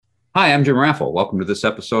Hi, I'm Jim Raffle. Welcome to this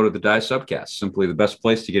episode of the Dye Subcast, simply the best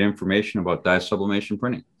place to get information about dye sublimation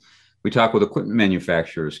printing. We talk with equipment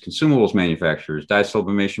manufacturers, consumables manufacturers, dye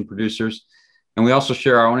sublimation producers, and we also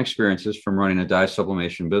share our own experiences from running a dye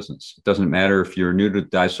sublimation business. It doesn't matter if you're new to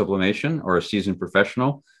dye sublimation or a seasoned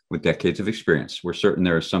professional with decades of experience. We're certain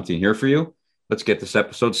there is something here for you. Let's get this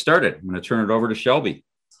episode started. I'm going to turn it over to Shelby.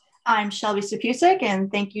 I'm Shelby Sapusik,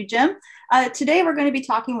 and thank you, Jim. Today, we're going to be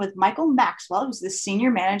talking with Michael Maxwell, who's the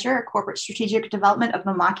Senior Manager of Corporate Strategic Development of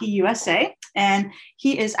Mamaki USA, and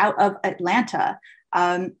he is out of Atlanta.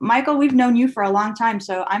 Michael, we've known you for a long time,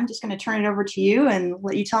 so I'm just going to turn it over to you and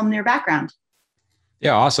let you tell them your background.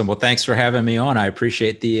 Yeah, awesome. Well, thanks for having me on. I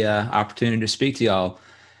appreciate the opportunity to speak to y'all.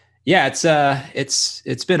 Yeah,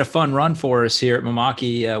 it's been a fun run for us here at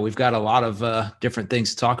Mamaki. We've got a lot of different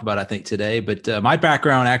things to talk about, I think, today. But my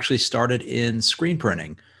background actually started in screen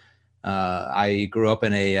printing. I grew up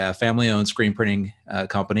in a family-owned screen printing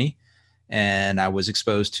company, and I was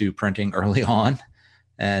exposed to printing early on.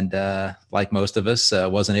 And like most of us,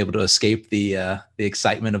 wasn't able to escape the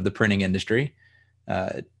excitement of the printing industry.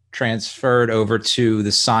 Transferred over to the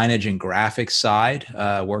signage and graphics side,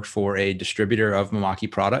 worked for a distributor of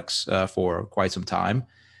Mamaki products for quite some time,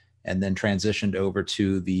 and then transitioned over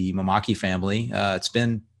to the Mamaki family. It's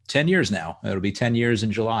been 10 years now. It'll be 10 years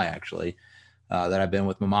in July, actually, that I've been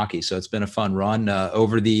with Mamaki. So it's been a fun run.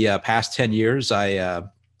 Over the past 10 years, I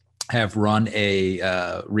have run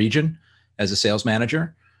a region as a sales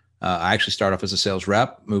manager. I actually started off as a sales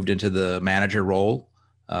rep, moved into the manager role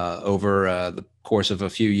over the course of a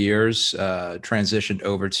few years, transitioned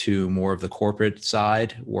over to more of the corporate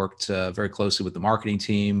side, worked very closely with the marketing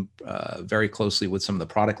team, very closely with some of the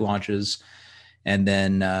product launches. And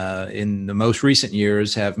then in the most recent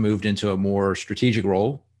years have moved into a more strategic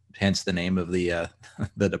role, hence the name of the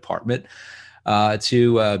the department,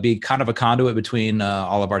 to be kind of a conduit between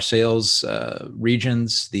all of our sales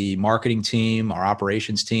regions, the marketing team, our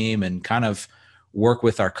operations team, and kind of work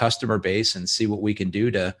with our customer base and see what we can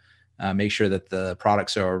do to make sure that the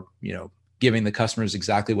products are, giving the customers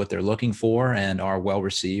exactly what they're looking for and are well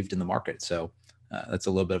received in the market. So that's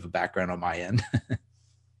a little bit of a background on my end.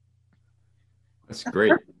 That's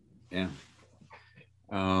great. Yeah.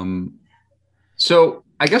 Um, so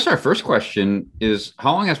I guess our first question is,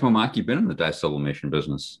 how long has Momaki been in the dye sublimation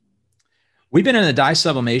business? We've been in the dye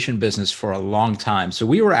sublimation business for a long time. So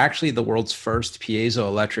we were actually the world's first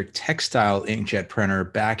piezoelectric textile inkjet printer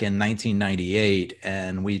back in 1998,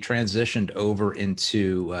 and we transitioned over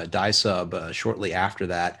into dye sub shortly after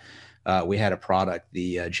that. We had a product,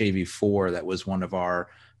 the JV4, that was one of our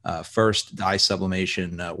first dye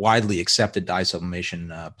sublimation, widely accepted dye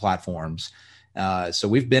sublimation platforms. So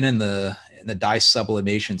we've been in the dye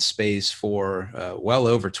sublimation space for well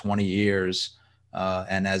over 20 years.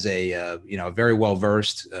 And as a very well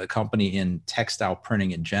versed company in textile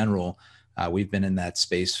printing in general, we've been in that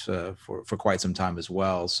space for quite some time as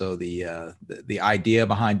well. So the idea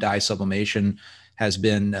behind dye sublimation has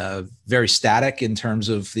been very static in terms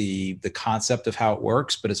of the concept of how it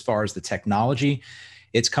works, but as far as the technology,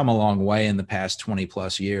 it's come a long way in the past 20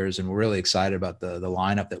 plus years, and we're really excited about the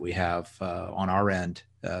lineup that we have on our end.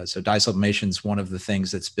 So dye sublimation is one of the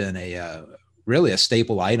things that's been a really a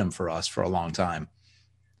staple item for us for a long time.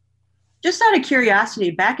 Just out of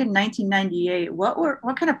curiosity, back in 1998,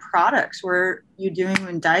 what kind of products were you doing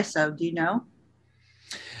in Dysub? Do you know?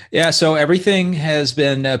 Yeah, so everything has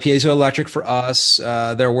been piezoelectric for us.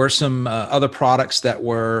 There were some other products that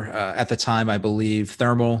were at the time, I believe,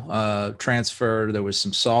 thermal transfer. There was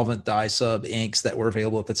some solvent dye sub inks that were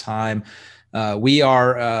available at the time. We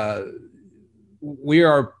are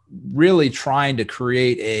really trying to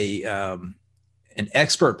create an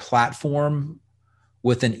expert platform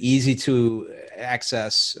with an easy to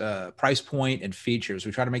access price point and features.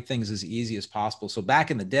 We try to make things as easy as possible. So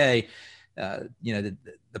back in the day,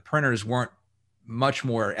 the printers weren't much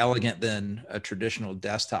more elegant than a traditional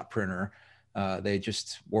desktop printer. They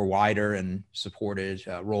just were wider and supported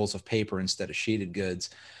rolls of paper instead of sheeted goods.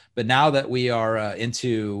 But now that we are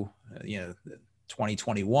into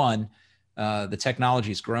 2021, the technology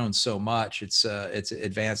has grown so much. It's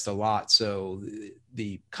advanced a lot. So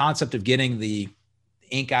the concept of getting the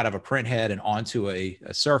ink out of a print head and onto a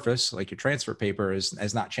surface like your transfer paper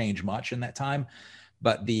has not changed much in that time,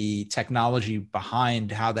 but the technology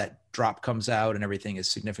behind how that drop comes out and everything has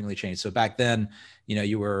significantly changed. So back then,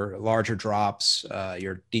 you were larger drops,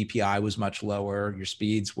 your DPI was much lower, your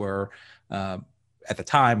speeds were at the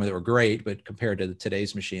time they were great, but compared to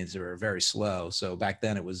today's machines, they were very slow. So back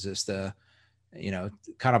then it was just kind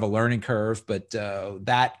of a learning curve, but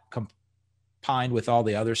that combined with all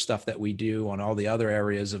the other stuff that we do on all the other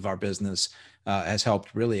areas of our business, has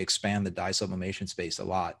helped really expand the dye sublimation space a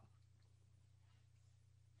lot.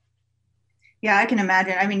 Yeah, I can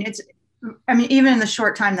imagine. Even in the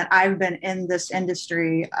short time that I've been in this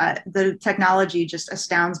industry, the technology just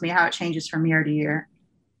astounds me how it changes from year to year.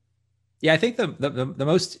 Yeah, I think the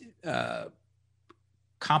most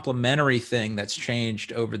complementary thing that's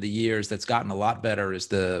changed over the years that's gotten a lot better is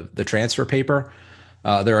the transfer paper.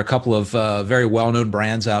 There are a couple of very well-known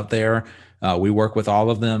brands out there. We work with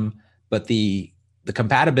all of them, but the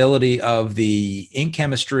compatibility of the ink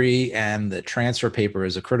chemistry and the transfer paper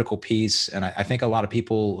is a critical piece. And I think a lot of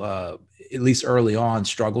people, at least early on,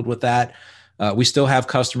 struggled with that. We still have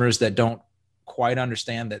customers that don't quite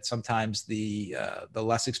understand that sometimes the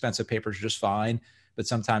less expensive paper is just fine, but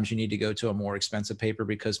sometimes you need to go to a more expensive paper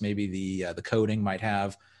because maybe the coating might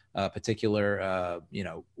have a particular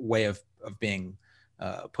way of being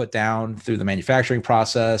put down through the manufacturing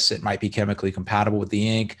process. It might be chemically compatible with the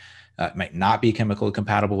ink. It might not be chemically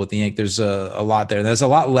compatible with the ink. There's a lot there. There's a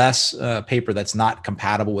lot less paper that's not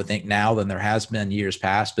compatible with ink now than there has been years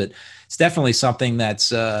past, but it's definitely something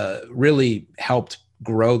that's really helped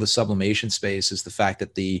grow the sublimation space, is the fact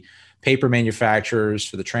that the paper manufacturers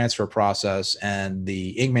for the transfer process and the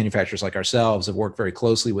ink manufacturers like ourselves have worked very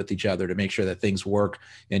closely with each other to make sure that things work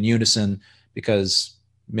in unison, because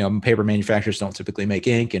paper manufacturers don't typically make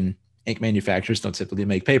ink, and ink manufacturers don't typically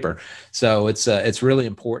make paper. So it's really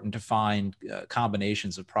important to find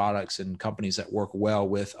combinations of products and companies that work well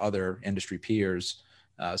with other industry peers,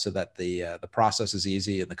 so that the process is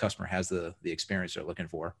easy and the customer has the experience they're looking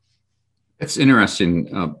for. It's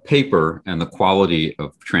interesting. Paper and the quality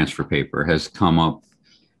of transfer paper has come up.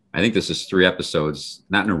 I think this is 3 episodes,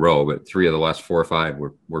 not in a row, but 3 of the last 4 or 5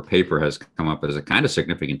 where paper has come up as a kind of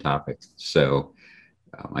significant topic. So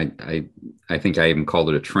I think I even called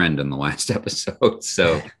it a trend in the last episode.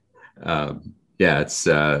 So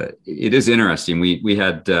it is interesting. We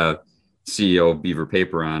had CEO of Beaver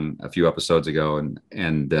Paper on a few episodes ago,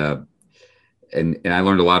 and I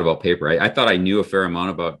learned a lot about paper. I thought I knew a fair amount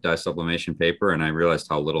about dye sublimation paper, and I realized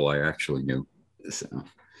how little I actually knew. So,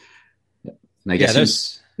 and I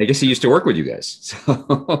guess he used to work with you guys.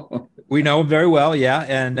 So. We know him very well, yeah.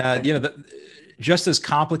 And just as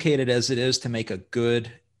complicated as it is to make a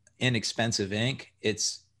good, inexpensive ink,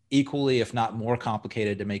 it's equally, if not more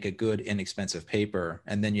complicated, to make a good, inexpensive paper.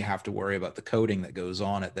 And then you have to worry about the coating that goes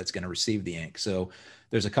on it that's going to receive the ink. So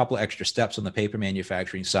there's a couple of extra steps on the paper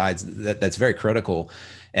manufacturing side that's very critical.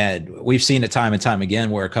 And we've seen it time and time again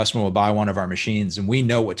where a customer will buy one of our machines and we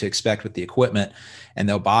know what to expect with the equipment, and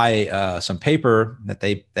they'll buy some paper that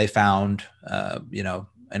they found,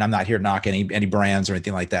 and I'm not here to knock any brands or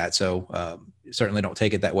anything like that. So certainly don't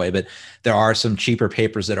take it that way, but there are some cheaper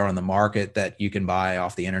papers that are on the market that you can buy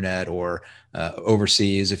off the internet or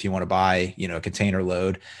overseas if you want to buy, a container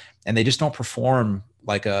load, and they just don't perform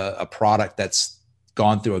like a product that's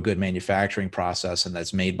gone through a good manufacturing process and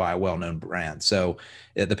that's made by a well-known brand. So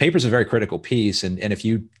the paper is a very critical piece. And if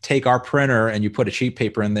you take our printer and you put a cheap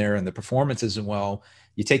paper in there and the performance isn't well,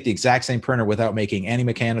 you take the exact same printer without making any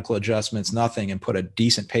mechanical adjustments, nothing, and put a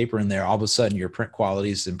decent paper in there, all of a sudden your print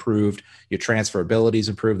quality is improved, your transferability is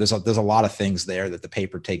improved. There's a lot of things there that the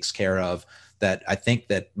paper takes care of that I think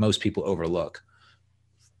that most people overlook.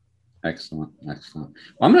 Excellent. Well,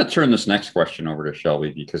 I'm going to turn this next question over to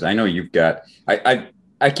Shelby, because I know you've got, I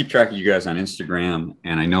keep track of you guys on Instagram,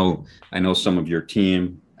 and I know some of your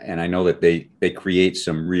team, and I know that they create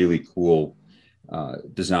some really cool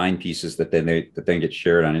design pieces that then get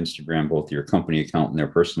shared on Instagram, both your company account and their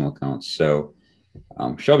personal accounts. So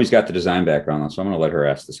Shelby's got the design background, so I'm going to let her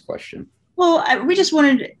ask this question. Well, we just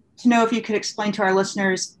wanted to know if you could explain to our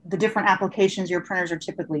listeners the different applications your printers are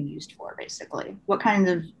typically used for, basically. What kinds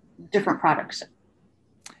of different products?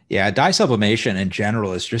 Yeah, dye sublimation in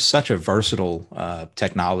general is just such a versatile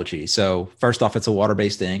technology. So first off, it's a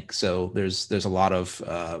water-based ink. So there's a lot of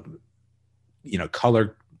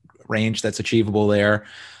color range that's achievable there.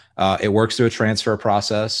 It works through a transfer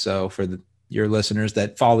process. So for your listeners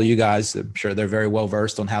that follow you guys, I'm sure they're very well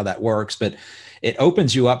versed on how that works, but it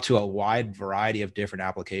opens you up to a wide variety of different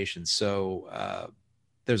applications. So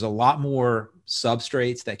there's a lot more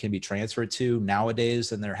substrates that can be transferred to nowadays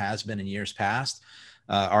than there has been in years past.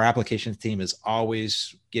 Our applications team is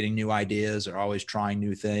always getting new ideas or always trying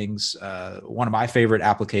new things. One of my favorite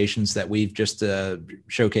applications that we've just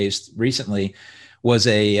showcased recently was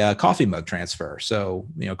a coffee mug transfer. So,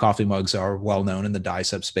 coffee mugs are well known in the dye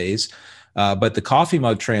sub space, but the coffee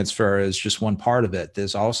mug transfer is just one part of it.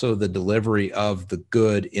 There's also the delivery of the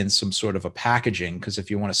good in some sort of a packaging, because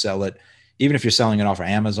if you want to sell it, even if you're selling it off of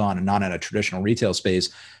Amazon and not in a traditional retail space,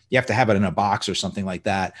 you have to have it in a box or something like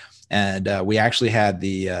that. And we actually had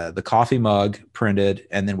the coffee mug printed,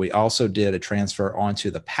 and then we also did a transfer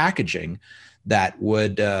onto the packaging that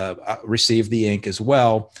would receive the ink as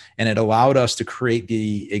well. And it allowed us to create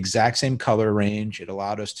the exact same color range. It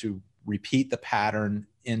allowed us to repeat the pattern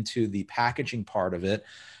into the packaging part of it.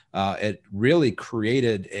 It really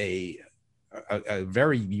created a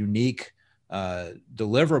very unique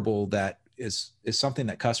deliverable that is something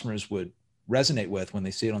that customers would resonate with when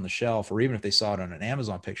they see it on the shelf, or even if they saw it on an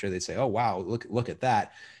Amazon picture, they'd say, oh, wow, look at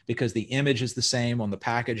that. Because the image is the same on the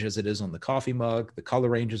package as it is on the coffee mug. The color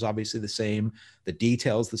range is obviously the same. The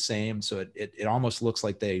detail's the same. So it almost looks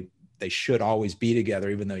like they should always be together,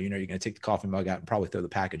 even though, you're going to take the coffee mug out and probably throw the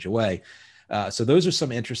package away. So those are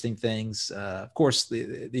some interesting things. Of course,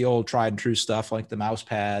 the old tried and true stuff like the mouse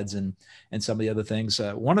pads and some of the other things.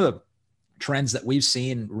 One of the trends that we've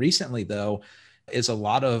seen recently, though, is a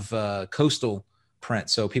lot of coastal print.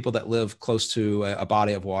 So people that live close to a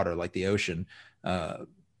body of water like the ocean,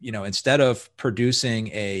 instead of producing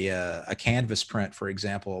a canvas print, for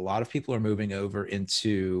example, a lot of people are moving over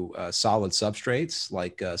into solid substrates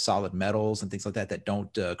like solid metals and things like that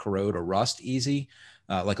don't corrode or rust easy,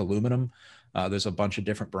 like aluminum. There's a bunch of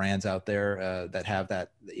different brands out there that have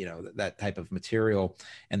that, that type of material,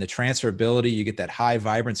 and the transferability, you get that high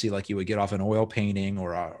vibrancy like you would get off an oil painting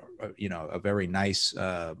or a very nice,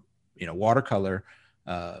 watercolor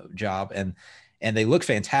job, and they look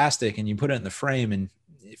fantastic, and you put it in the frame, and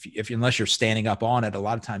unless you're standing up on it, a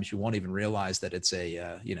lot of times you won't even realize that it's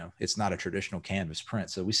it's not a traditional canvas print.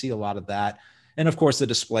 So we see a lot of that. And of course the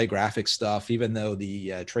display graphics stuff, even though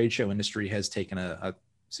the trade show industry has taken a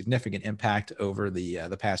significant impact over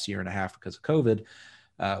the past year and a half because of COVID,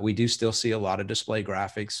 we do still see a lot of display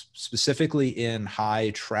graphics, specifically in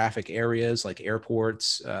high traffic areas like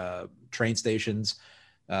airports, train stations.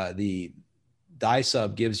 The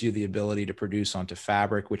DyeSub gives you the ability to produce onto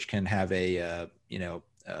fabric, which can have a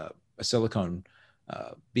silicone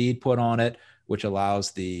bead put on it, which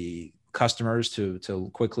allows the customers to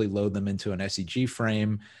quickly load them into an SEG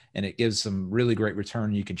frame, and it gives some really great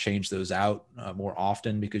return. You can change those out more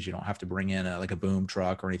often because you don't have to bring in a boom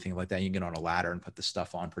truck or anything like that. You can get on a ladder and put the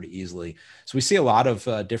stuff on pretty easily. So we see a lot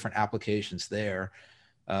of different applications there.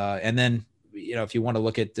 And then, if you want to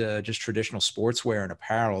look at just traditional sportswear and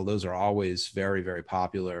apparel, those are always very, very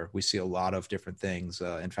popular. We see a lot of different things.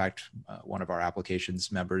 In fact, one of our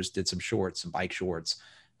applications members did some shorts, some bike shorts,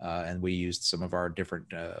 and we used some of our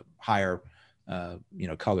different higher,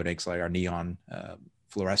 colored inks, like our neon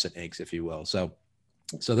fluorescent inks, if you will. So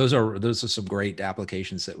those are some great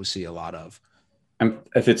applications that we see a lot of.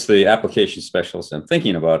 If it's the application specialist I'm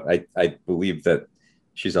thinking about, I believe that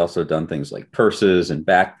she's also done things like purses and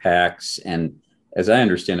backpacks. And as I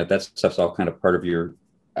understand it, that stuff's all kind of part of your,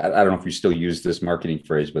 I don't know if you still use this marketing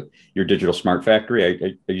phrase, but your digital smart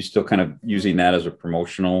factory. Are you still kind of using that as a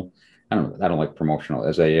promotional, I don't like promotional,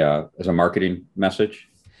 as a marketing message?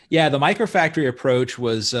 Yeah, the microfactory approach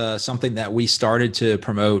was something that we started to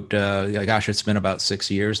promote. It's been about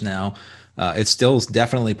 6 years now. It's still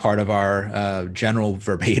definitely part of our general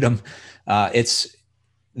verbatim.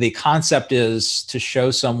 The concept is to show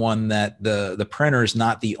someone that the printer is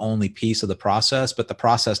not the only piece of the process, but the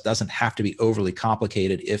process doesn't have to be overly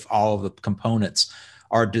complicated if all of the components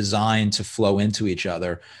are designed to flow into each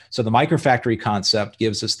other. So the microfactory concept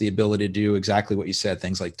gives us the ability to do exactly what you said,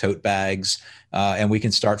 things like tote bags, and we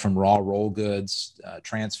can start from raw roll goods,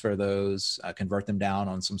 transfer those, convert them down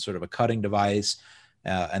on some sort of a cutting device,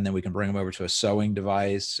 and then we can bring them over to a sewing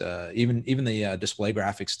device. Even the display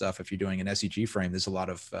graphic stuff, if you're doing an SEG frame, there's a lot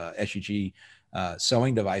of SEG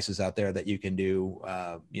sewing devices out there that you can do,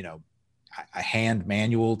 a hand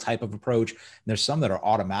manual type of approach. And there's some that are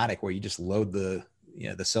automatic where you just load the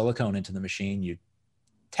silicone into the machine, you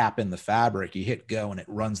tap in the fabric, you hit go, and it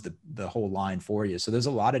runs the whole line for you. So there's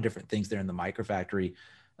a lot of different things there in the microfactory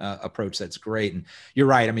approach that's great. And you're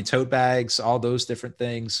right. I mean, tote bags, all those different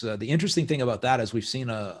things. The interesting thing about that is we've seen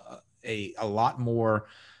a lot more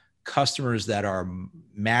customers that are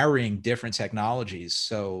marrying different technologies.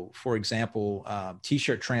 So for example,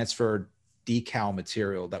 t-shirt transferred decal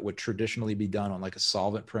material that would traditionally be done on like a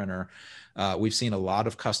solvent printer. We've seen a lot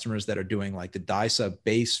of customers that are doing like the DyeSub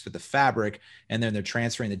base for the fabric, and then they're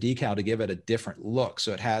transferring the decal to give it a different look.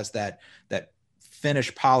 So it has that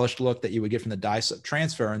finished, polished look that you would get from the DyeSub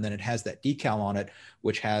transfer, and then it has that decal on it,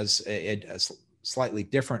 which has a slightly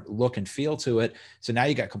different look and feel to it. So now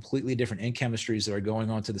you got completely different ink chemistries that are going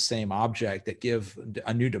on to the same object that give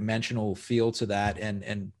a new dimensional feel to that,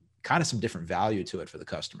 and kind of some different value to it for the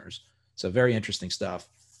customers. So very interesting stuff.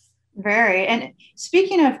 Very. And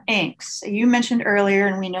speaking of inks, you mentioned earlier,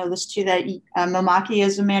 and we know this too, that Mamaki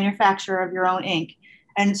is a manufacturer of your own ink.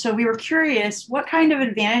 And so we were curious, what kind of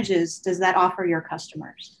advantages does that offer your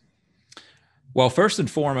customers? Well, first and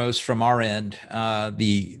foremost, from our end,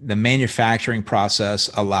 the manufacturing process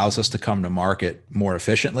allows us to come to market more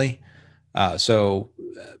efficiently.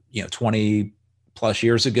 20 plus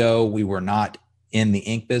years ago, we were not in the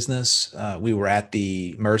ink business. We were at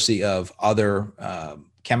the mercy of other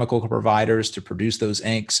chemical providers to produce those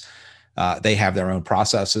inks. They have their own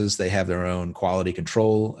processes. They have their own quality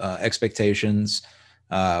control expectations.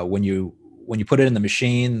 When you put it in the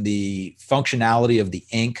machine, the functionality of the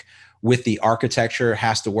ink with the architecture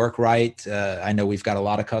has to work right. I know we've got a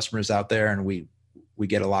lot of customers out there, and we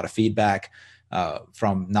get a lot of feedback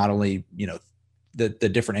from not only the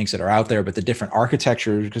different inks that are out there, but the different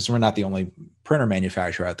architectures, because we're not the only printer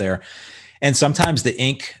manufacturer out there. And sometimes the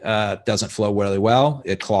ink doesn't flow really well;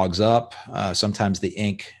 it clogs up. Sometimes the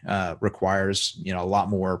ink requires a lot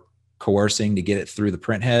more coercing to get it through the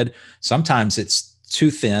print head. Sometimes it's too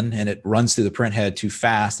thin and it runs through the print head too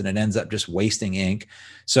fast, and it ends up just wasting ink.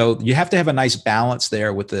 So you have to have a nice balance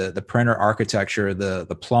there with the printer architecture,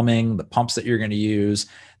 the plumbing, the pumps that you're going to use,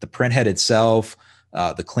 the print head itself,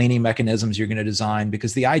 the cleaning mechanisms you're going to design,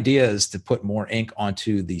 because the idea is to put more ink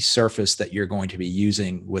onto the surface that you're going to be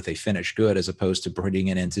using with a finished good, as opposed to putting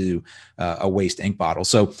it into a waste ink bottle.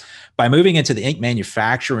 So by moving into the ink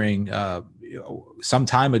manufacturing some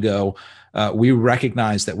time ago, we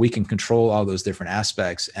recognized that we can control all those different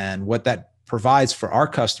aspects. And what that provides for our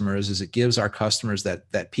customers is it gives our customers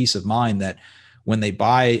that peace of mind that when they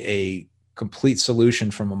buy a complete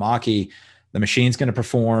solution from Mamaki, the machine's going to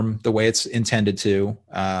perform the way it's intended to.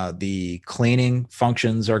 The cleaning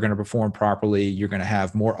functions are going to perform properly. You're going to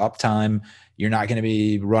have more uptime. You're not going to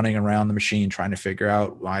be running around the machine trying to figure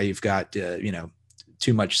out why you've got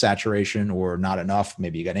too much saturation or not enough.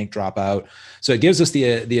 Maybe you got ink dropout. So it gives us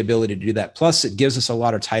the ability to do that. Plus, it gives us a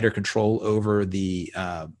lot of tighter control over the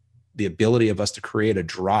ability of us to create a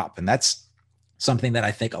drop, and that's something that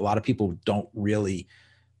I think a lot of people don't really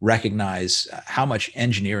recognize how much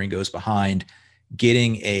engineering goes behind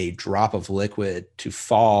getting a drop of liquid to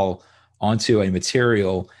fall onto a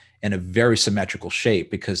material in a very symmetrical shape,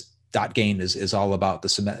 because dot gain is all about the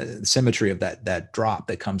symmetry of that drop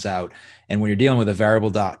that comes out. And when you're dealing with a variable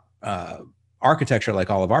dot architecture like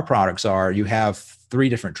all of our products are, you have 3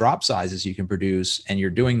 different drop sizes you can produce, and you're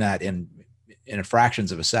doing that in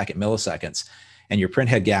fractions of a second, milliseconds. And your print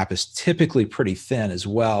head gap is typically pretty thin as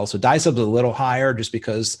well. So DieSub's a little higher just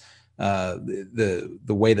because the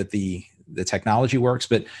way that the technology works,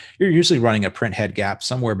 but you're usually running a print head gap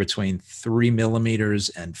somewhere between 3 millimeters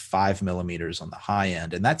and 5 millimeters on the high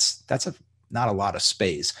end. And that's not a lot of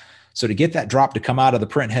space. So to get that drop to come out of the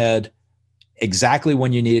print head exactly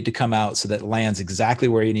when you need it to come out, so that it lands exactly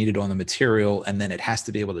where you need it on the material, and then it has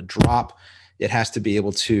to be able to drop. It has to be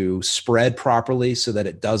able to spread properly so that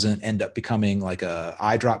it doesn't end up becoming like a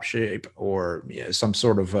eye drop shape or some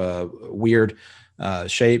sort of weird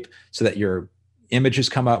shape, so that your images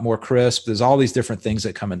come out more crisp. There's all these different things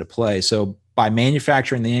that come into play. So by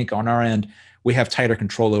manufacturing the ink on our end, we have tighter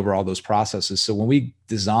control over all those processes. So when we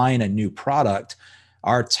design a new product,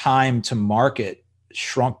 our time to market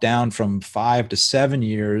shrunk down from 5 to 7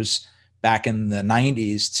 years back in the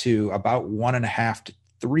 90s to about 1.5 to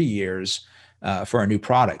 3 years for a new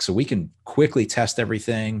product. So we can quickly test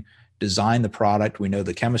everything, design the product. We know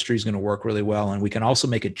the chemistry is going to work really well, and we can also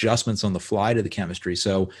make adjustments on the fly to the chemistry.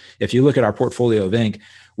 So if you look at our portfolio of ink,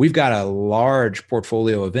 we've got a large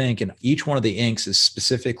portfolio of ink, and each one of the inks is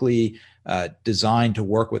specifically designed to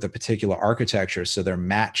work with a particular architecture. So they're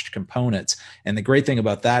matched components. And the great thing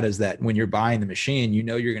about that is that when you're buying the machine,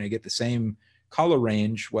 you're going to get the same color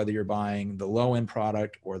range, whether you're buying the low end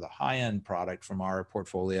product or the high end product from our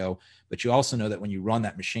portfolio. But you also know that when you run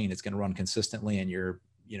that machine, it's going to run consistently, and your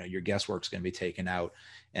guesswork's going to be taken out.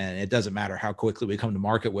 And it doesn't matter how quickly we come to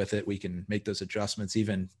market with it. We can make those adjustments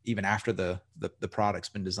even after the product's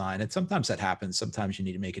been designed. And sometimes that happens. Sometimes you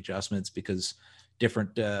need to make adjustments because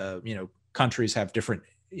different countries have different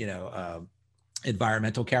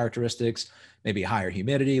environmental characteristics, maybe higher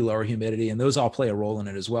humidity, lower humidity, and those all play a role in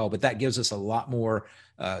it as well. But that gives us a lot more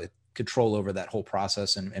control over that whole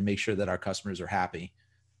process and make sure that our customers are happy.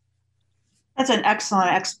 That's an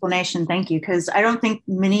excellent explanation. Thank you. Because I don't think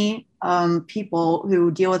many people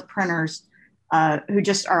who deal with printers, who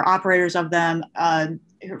just are operators of them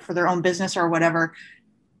for their own business or whatever,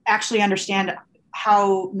 actually understand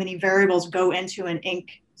how many variables go into an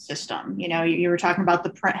ink system. You were talking about the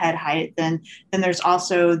print head height, then there's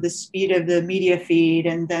also the speed of the media feed,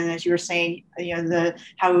 and then, as you were saying,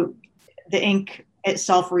 how the ink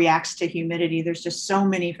itself reacts to humidity. There's just so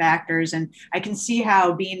many factors. And I can see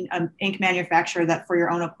how being an ink manufacturer that for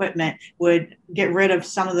your own equipment would get rid of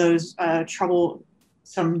some of those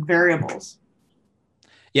troublesome variables.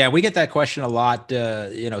 Yeah, we get that question a lot.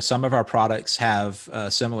 Some of our products have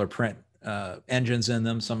similar print engines in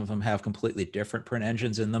them. Some of them have completely different print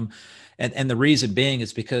engines in them. And the reason being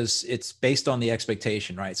is because it's based on the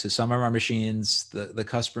expectation, right? So some of our machines, the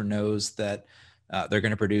customer knows that they're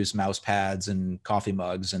going to produce mouse pads and coffee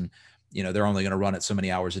mugs, and they're only going to run it so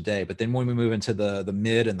many hours a day. But then when we move into the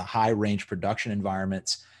mid and the high range production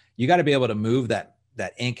environments, you got to be able to move that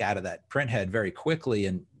ink out of that print head very quickly.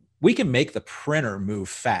 And we can make the printer move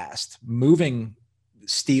fast. Moving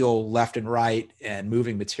steel left and right and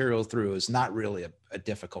moving material through is not really a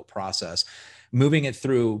difficult process. Moving it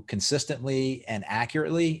through consistently and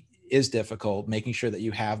accurately is difficult, making sure that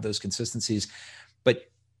you have those consistencies.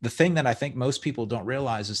 But the thing that I think most people don't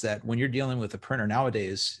realize is that when you're dealing with a printer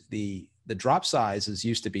nowadays, the drop sizes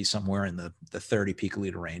used to be somewhere in the 30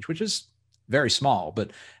 picoliter range, which is very small,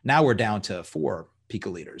 but now we're down to 4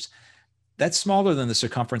 picoliters. That's smaller than the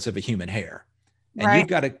circumference of a human hair. And right.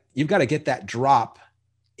 you've got to get that drop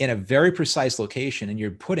in a very precise location, and you're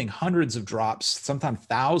putting hundreds of drops, sometimes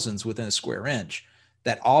thousands within a square inch,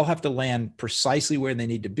 that all have to land precisely where they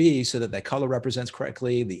need to be so that color represents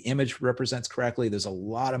correctly, the image represents correctly. There's a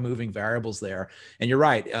lot of moving variables there. And you're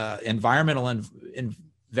right, environmental and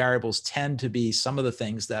variables tend to be some of the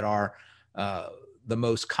things that are the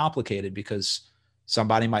most complicated, because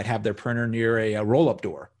somebody might have their printer near a roll-up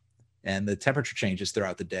door, and the temperature changes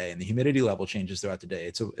throughout the day and the humidity level changes throughout the day.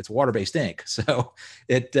 It's water-based ink. So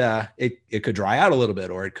it could dry out a little bit,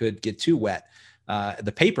 or it could get too wet.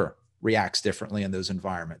 The paper reacts differently in those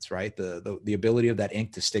environments, right? The ability of that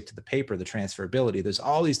ink to stick to the paper, the transferability, there's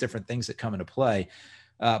all these different things that come into play.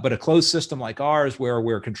 But a closed system like ours, where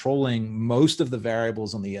we're controlling most of the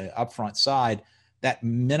variables on the upfront side, that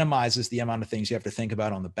minimizes the amount of things you have to think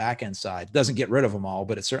about on the back end side. It doesn't get rid of them all,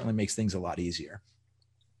 but it certainly makes things a lot easier.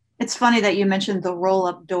 It's funny that you mentioned the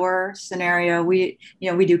roll-up door scenario. We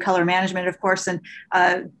do color management, of course, and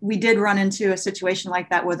we did run into a situation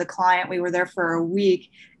like that with a client. We were there for a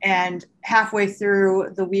week, and halfway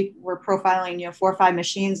through the week, we're profiling 4 or 5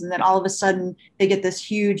 machines, and then all of a sudden they get this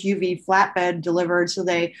huge UV flatbed delivered. So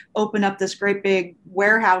they open up this great big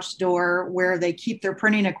warehouse door where they keep their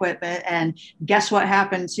printing equipment, and guess what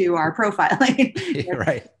happened to our profiling?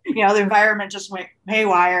 Right. The environment just went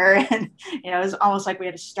haywire, and it was almost like we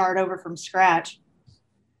had to start over from scratch.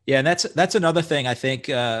 Yeah, and that's another thing I think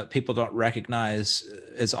people don't recognize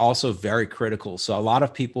is also very critical. So a lot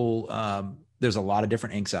of people, there's a lot of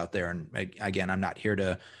different inks out there, and again, I'm not here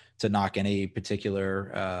to knock any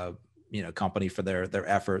particular company for their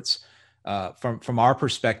efforts. From our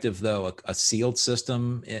perspective, though, a sealed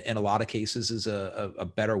system in a lot of cases is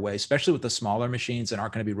a better way, especially with the smaller machines that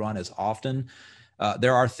aren't going to be run as often.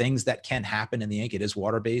 There are things that can happen in the ink. It is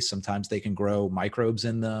water-based. Sometimes they can grow microbes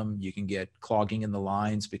in them. You can get clogging in the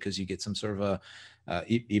lines because you get some sort of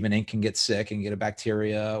even ink can get sick and get a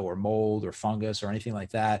bacteria or mold or fungus or anything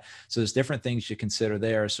like that. So there's different things you consider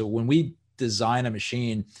there. So when we design a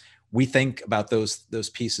machine, we think about those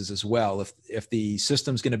pieces as well. If the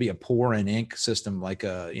system's going to be a pour in ink system, like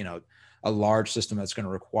a large system that's going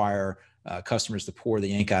to require customers to pour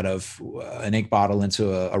the ink out of an ink bottle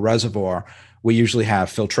into a reservoir, we usually have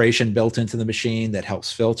filtration built into the machine that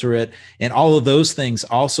helps filter it. And all of those things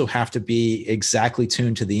also have to be exactly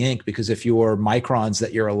tuned to the ink, because if your microns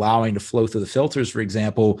that you're allowing to flow through the filters, for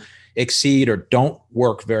example, exceed or don't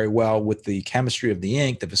work very well with the chemistry of the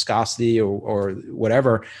ink, the viscosity or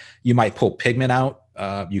whatever, you might pull pigment out.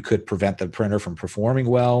 You could prevent the printer from performing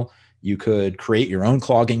well. You could create your own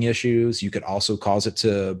clogging issues. You could also cause it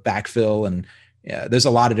to backfill, and there's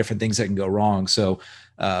a lot of different things that can go wrong. So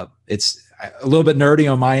it's a little bit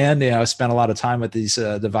nerdy on my end. I spent a lot of time with these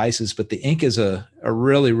devices, but the ink is a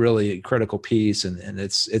really, really critical piece, and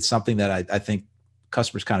it's something that I think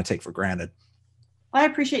customers kind of take for granted. Well, I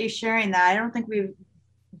appreciate you sharing that. I don't think we've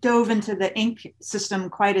dove into the ink system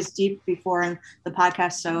quite as deep before in the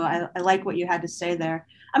podcast, so I like what you had to say there.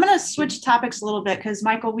 I'm going to switch topics a little bit because,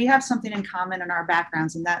 Michael, we have something in common in our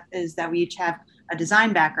backgrounds, and that is that we each have a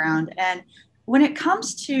design background. And when it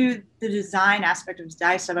comes to the design aspect of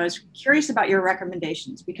dye sub, I was curious about your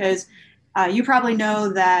recommendations, because you probably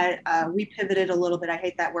know that we pivoted a little bit. I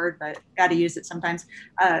hate that word, but got to use it sometimes.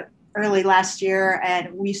 Early last year,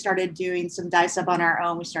 and we started doing some dye sub on our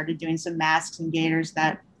own. We started doing some masks and gaiters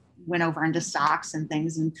that went over into stocks and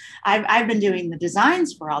things. And I've been doing the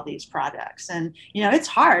designs for all these products. And, you know, it's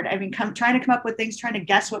hard. I mean, trying to come up with things, trying to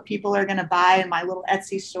guess what people are going to buy in my little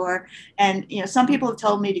Etsy store. And, you know, some people have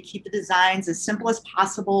told me to keep the designs as simple as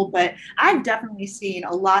possible, but I've definitely seen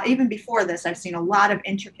a lot, even before this, I've seen a lot of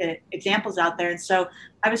intricate examples out there. And so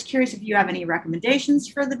I was curious if you have any recommendations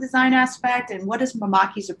for the design aspect, and what is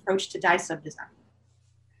Mamaki's approach to dye sub design?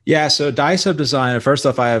 Yeah, so dye sub design, first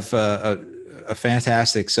off, I have a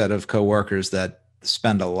fantastic set of coworkers that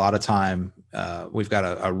spend a lot of time. We've got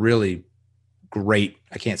a really great,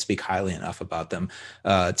 I can't speak highly enough about them,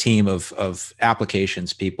 team of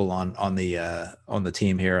applications people on the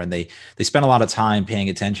team here, and they spend a lot of time paying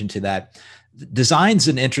attention to that. Design's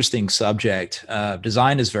an interesting subject.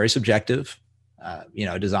 Design is very subjective. You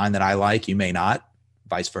know, a design that I like, you may not,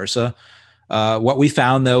 vice versa. What we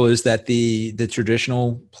found, though, is that the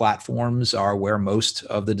traditional platforms are where most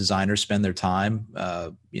of the designers spend their time.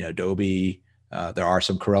 You know, Adobe, there are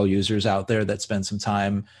some Corel users out there that spend some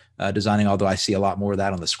time designing, although I see a lot more of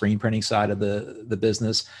that on the screen printing side of the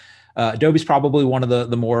business. Adobe's probably one of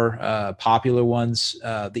the more popular ones.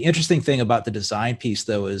 The interesting thing about the design piece,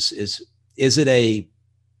 though, is it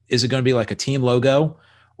going to be like a team logo,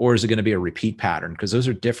 or is it going to be a repeat pattern? Because those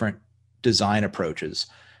are different design approaches.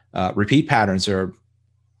 Repeat patterns are,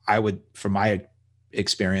 from my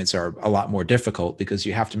experience, are a lot more difficult because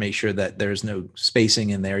you have to make sure that there's no spacing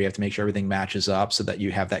in there. You have to make sure everything matches up so that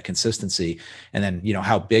you have that consistency. And then, you know,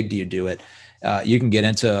 how big do you do it? You can get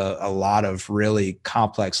into a lot of really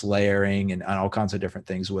complex layering and all kinds of different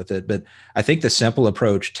things with it. But I think the simple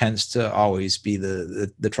approach tends to always be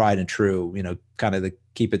the tried and true, you know, kind of the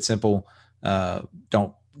keep it simple.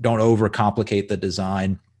 Don't overcomplicate the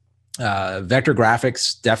design. Vector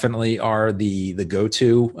graphics definitely are the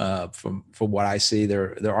go-to from what I see.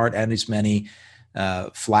 There aren't as many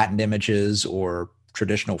flattened images or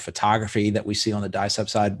traditional photography that we see on the dye sub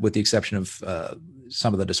side, with the exception of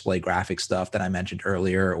some of the display graphic stuff that I mentioned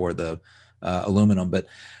earlier, or the aluminum. But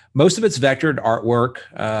most of it's vectored artwork.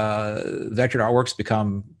 Vectored artworks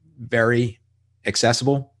become very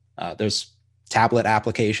accessible. There's tablet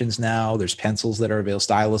applications now. There's pencils that are available,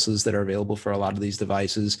 styluses that are available for a lot of these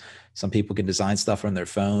devices. Some people can design stuff on their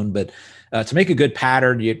phone, but to make a good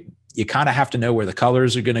pattern, you kind of have to know where the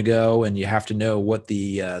colors are going to go, and you have to know what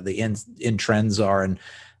the end trends are. And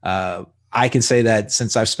I can say that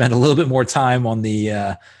since I've spent a little bit more time on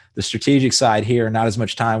the strategic side here, not as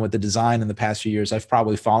much time with the design in the past few years, I've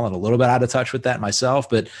probably fallen a little bit out of touch with that myself.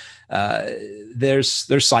 But there's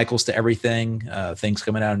cycles to everything. Things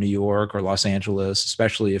coming out of New York or Los Angeles,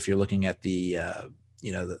 especially if you're looking at the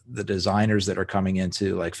designers that are coming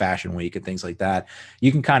into like Fashion Week and things like that.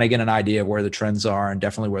 You can kind of get an idea of where the trends are and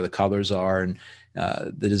definitely where the colors are. And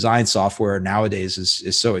the design software nowadays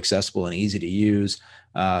is so accessible and easy to use.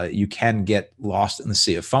 You can get lost in the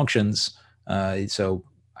sea of functions. So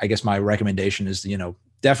I guess my recommendation is, you know,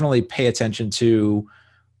 definitely pay attention to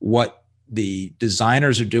what the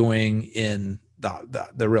designers are doing, in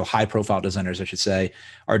the real high profile designers, I should say,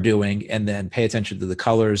 are doing, and then pay attention to the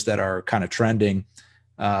colors that are kind of trending.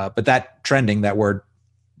 But that trending, that word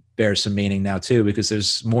bears some meaning now too, because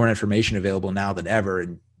there's more information available now than ever.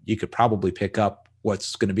 And you could probably pick up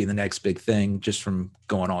what's going to be the next big thing just from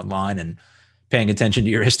going online and paying attention to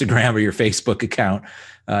your Instagram or your Facebook account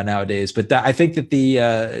nowadays. But I think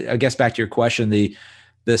that I guess back to your question, the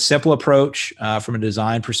simple approach from a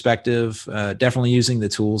design perspective, definitely using the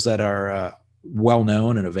tools that are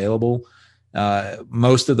well-known and available.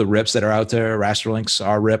 Most of the RIPs that are out there, Rasterlink's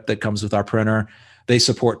our RIP that comes with our printer. They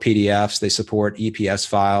support PDFs, they support EPS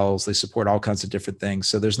files, they support all kinds of different things.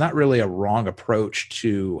 So there's not really a wrong approach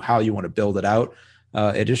to how you want to build it out.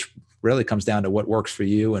 It just really comes down to what works for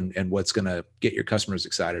you and what's going to get your customers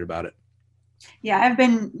excited about it. Yeah, I've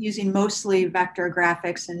been using mostly vector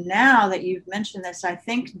graphics. And now that you've mentioned this, I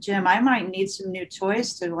think, Jim, I might need some new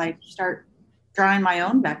toys to like start drawing my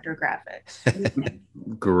own vector graphics.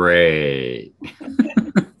 Great.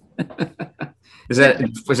 Was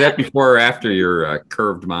that before or after your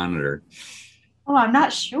curved monitor? Oh, I'm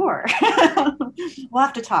not sure. We'll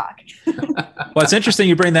have to talk. Well, it's interesting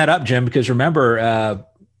you bring that up, Jim, because remember,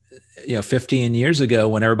 15 years ago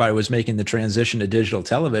when everybody was making the transition to digital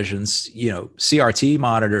televisions, CRT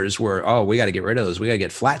monitors were, we got to get rid of those. We got to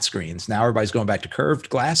get flat screens. Now everybody's going back to curved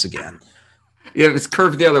glass again. Yeah, it's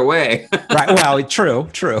curved the other way. Right. Well, true.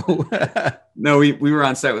 No, we were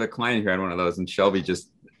on set with a client who had one of those, and Shelby just,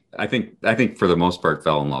 I think for the most part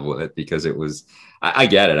fell in love with it because it was, I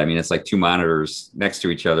get it. I mean, it's like two monitors next to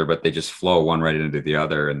each other, but they just flow one right into the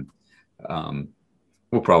other. And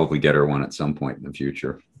we'll probably get her one at some point in the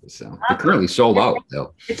future. So they're currently sold out,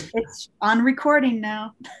 though. It's on recording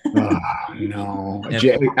now. Oh, no.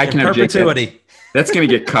 I can have perpetuity. That's going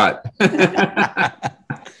to get cut.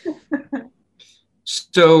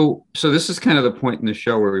 So this is kind of the point in the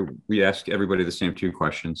show where we ask everybody the same two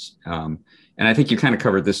questions. And I think you kind of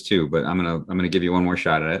covered this too, but I'm gonna give you one more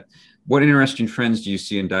shot at it. What interesting trends do you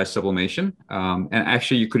see in dye sublimation? And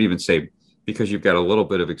actually, you could even say, because you've got a little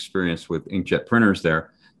bit of experience with inkjet printers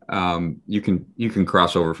there, you can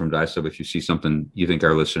cross over from dye sub if you see something you think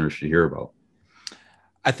our listeners should hear about.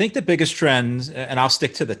 I think the biggest trend, and I'll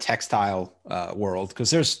stick to the textile world,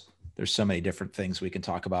 because there's so many different things we can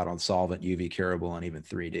talk about on solvent, UV curable, and even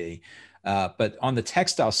 3D. But on the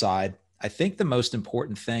textile side, I think the most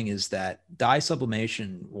important thing is that dye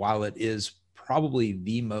sublimation, while it is probably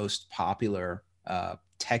the most popular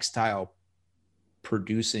textile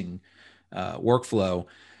producing workflow,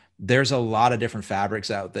 there's a lot of different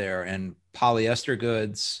fabrics out there, and polyester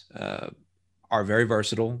goods are very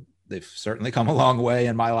versatile. They've certainly come a long way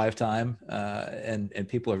in my lifetime, and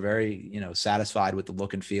people are very, satisfied with the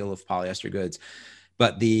look and feel of polyester goods.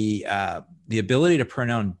 But the ability to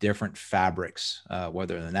print on different fabrics,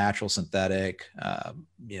 whether the natural, synthetic,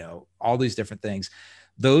 all these different things,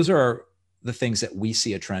 those are the things that we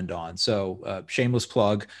see a trend on. So shameless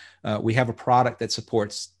plug, we have a product that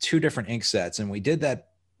supports 2 different ink sets, and we did that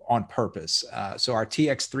on purpose. So our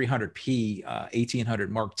TX300P 1800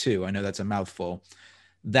 Mark II, I know that's a mouthful.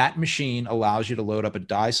 That machine allows you to load up a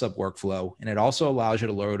dye sub workflow, and it also allows you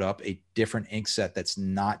to load up a different ink set that's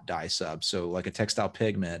not dye sub. So like a textile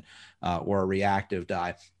pigment or a reactive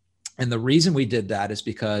dye. And the reason we did that is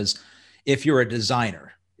because if you're a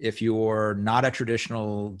designer, if you're not a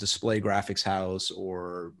traditional display graphics house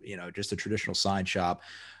or, just a traditional sign shop,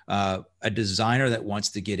 a designer that wants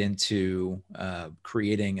to get into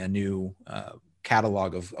creating a new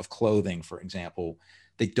catalog of clothing, for example,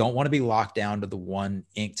 they don't want to be locked down to the one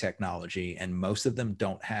ink technology. And most of them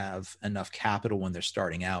don't have enough capital when they're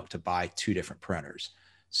starting out to buy 2 different printers.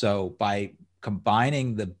 So by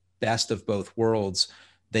combining the best of both worlds,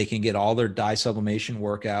 they can get all their dye sublimation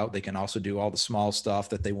work out. They can also do all the small stuff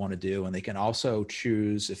that they want to do. And they can also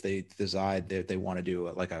choose, if they decide that they want to do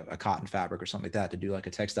like a cotton fabric or something like that, to do like a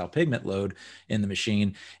textile pigment load in the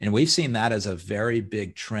machine. And we've seen that as a very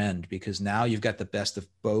big trend, because now you've got the best of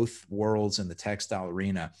both worlds in the textile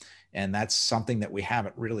arena. And that's something that we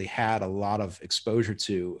haven't really had a lot of exposure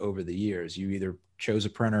to over the years. You either chose a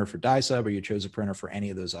printer for dye sub or you chose a printer for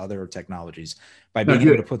any of those other technologies. By being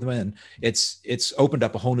able to put them in, it's opened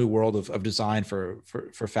up a whole new world of design for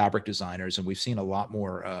fabric designers. And we've seen a lot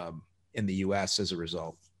more in the US as a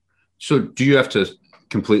result. So do you have to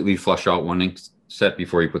completely flush out one ink set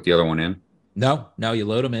before you put the other one in? No, you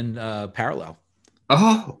load them in parallel.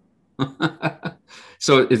 Oh,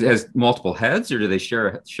 so it has multiple heads, or do they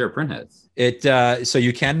share print heads? So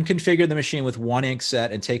you can configure the machine with one ink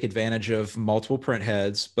set and take advantage of multiple print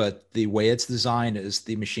heads, but the way it's designed is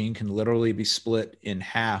the machine can literally be split in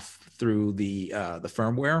half through the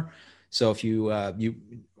firmware. So if you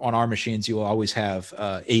on our machines, you will always have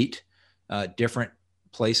 8 different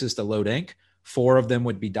places to load ink. 4 of them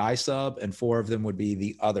would be dye sub, and 4 of them would be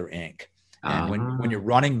the other ink. And when you're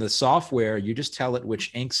running the software, you just tell it which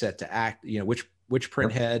ink set to act, which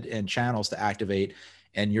print head and channels to activate,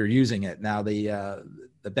 and you're using it. Now, the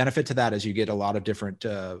benefit to that is you get a lot of different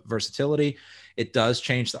versatility. It does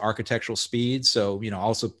change the architectural speed. So,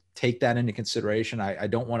 also take that into consideration. I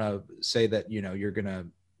don't want to say that, you're going to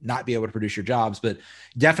not be able to produce your jobs, but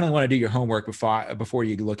definitely want to do your homework before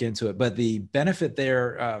you look into it. But the benefit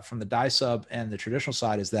there from the dye sub and the traditional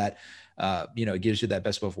side is that, it gives you that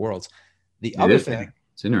best of both worlds. The other thing,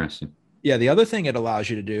 it's interesting. Yeah, the other thing it allows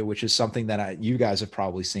you to do, which is something that you guys have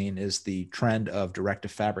probably seen, is the trend of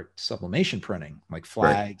direct-to-fabric sublimation printing, like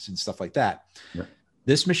flags and stuff like that. Yeah.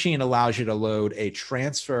 This machine allows you to load a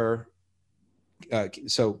transfer.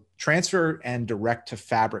 So transfer and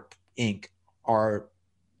direct-to-fabric ink are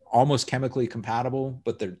almost chemically compatible,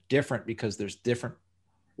 but they're different because there's different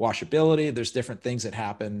washability. There's different things that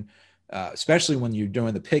happen. Especially when you're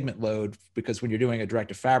doing the pigment load, because when you're doing a direct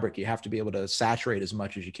to fabric, you have to be able to saturate as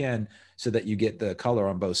much as you can so that you get the color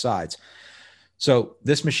on both sides. So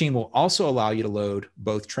this machine will also allow you to load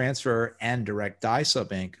both transfer and direct dye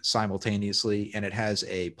sub ink simultaneously. And it has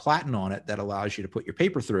a platen on it that allows you to put your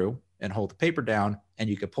paper through and hold the paper down. And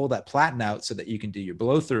you can pull that platen out so that you can do your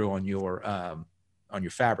blow through on your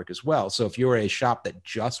fabric as well. So if you're a shop that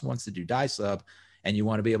just wants to do dye sub and you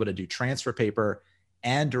want to be able to do transfer paper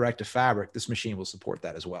and direct to fabric, this machine will support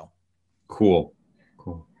that as well. Cool.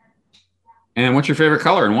 And what's your favorite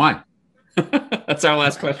color and why? That's our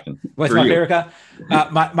last question. What's my favorite color?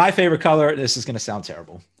 My favorite color, this is going to sound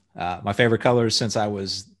terrible. My favorite color since I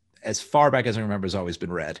was as far back as I remember has always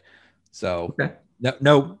been red. So okay.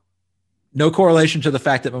 No correlation to the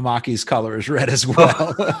fact that Mamaki's color is red as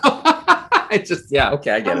well. It's just, yeah.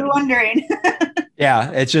 Okay. I get it. I'm wondering.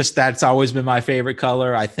 Yeah. It's just, that's always been my favorite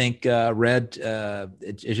color. I think red,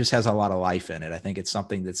 it just has a lot of life in it. I think it's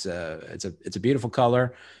something that's it's a beautiful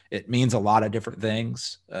color. It means a lot of different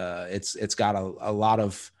things. It's got a lot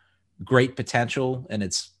of great potential, and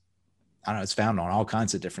it's found on all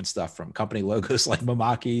kinds of different stuff, from company logos like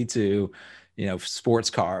Mamaki to, sports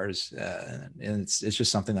cars. And it's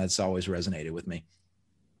just something that's always resonated with me.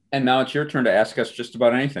 And now it's your turn to ask us just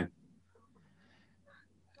about anything.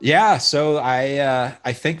 Yeah. So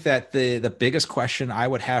I think that the biggest question I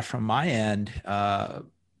would have from my end,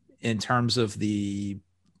 in terms of really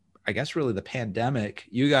the pandemic,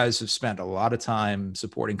 you guys have spent a lot of time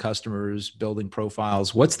supporting customers, building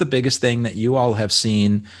profiles. What's the biggest thing that you all have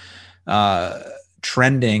seen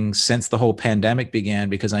trending since the whole pandemic began?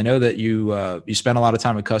 Because I know that you spend a lot of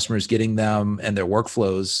time with customers, getting them and their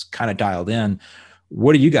workflows kind of dialed in.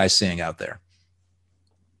 What are you guys seeing out there?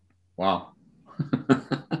 Wow.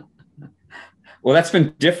 Well, that's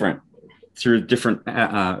been different through different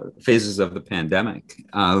phases of the pandemic.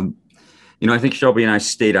 I think Shelby and I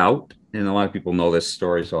stayed out, and a lot of people know this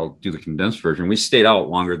story, so I'll do the condensed version. We stayed out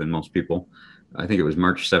longer than most people. I think it was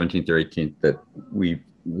March 17th or 18th that we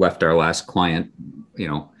left our last client,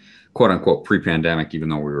 quote unquote pre-pandemic, even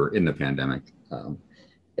though we were in the pandemic.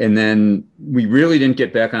 And then we really didn't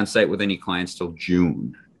get back on site with any clients till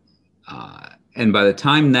June. And by the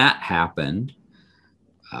time that happened,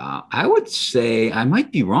 I would say, I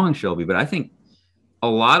might be wrong, Shelby, but I think a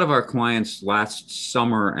lot of our clients last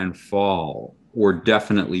summer and fall were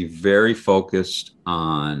definitely very focused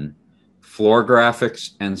on floor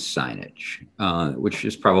graphics and signage, which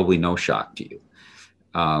is probably no shock to you.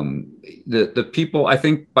 The people, I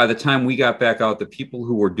think by the time we got back out, the people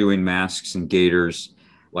who were doing masks and gaiters,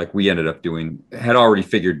 like we ended up doing, had already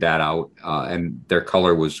figured that out, and their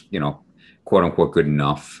color was, quote unquote, good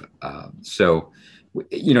enough. So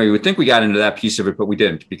you would think we got into that piece of it, but we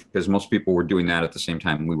didn't, because most people were doing that at the same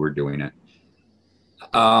time we were doing it.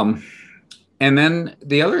 And then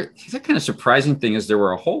the other kind of surprising thing is there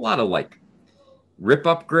were a whole lot of like RIP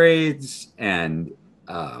upgrades and,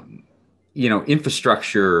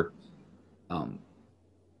 infrastructure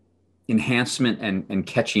enhancement and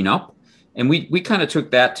catching up. And we kind of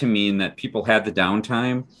took that to mean that people had the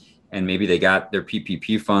downtime, and maybe they got their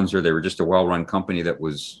PPP funds, or they were just a well-run company that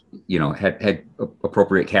was, had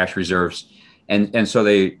appropriate cash reserves. And so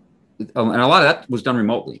and a lot of that was done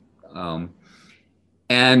remotely.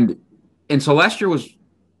 And so last year was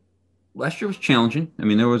challenging. I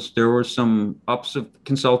mean, there were some ups of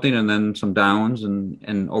consulting and then some downs,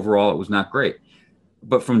 and overall it was not great.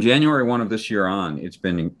 But from January 1 of this year on, it's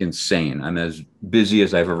been insane. I'm as busy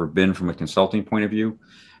as I've ever been from a consulting point of view.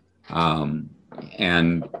 And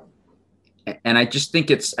I just think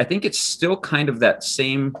it's still kind of that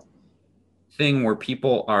same thing where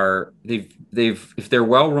people are, if they're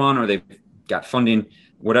well run, or they've got funding,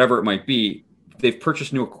 whatever it might be, they've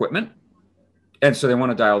purchased new equipment, and so they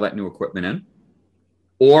want to dial that new equipment in,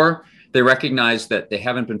 or they recognize that they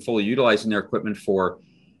haven't been fully utilizing their equipment for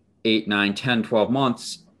 8, 9, 10, 12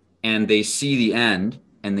 months, and they see the end,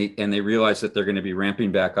 and they realize that they're going to be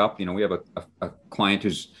ramping back up. We have a client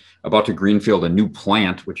who's about to greenfield a new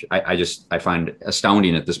plant, which I find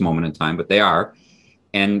astounding at this moment in time, but they are.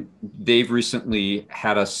 And they've recently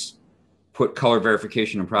had us put color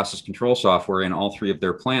verification and process control software in all 3 of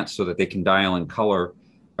their plants so that they can dial in color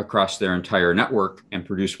across their entire network and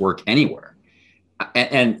produce work anywhere.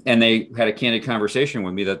 And they had a candid conversation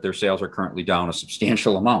with me that their sales are currently down a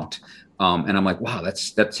substantial amount. And I'm like, wow,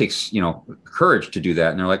 that takes, courage to do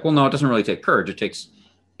that. And they're like, well, no, it doesn't really take courage.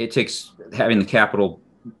 It takes having the capital,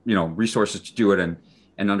 resources to do it, and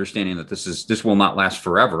understanding that this will not last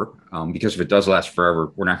forever. Because if it does last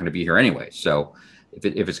forever, we're not going to be here anyway. So if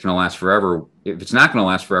it's going to last forever, if it's not going to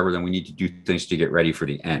last forever, then we need to do things to get ready for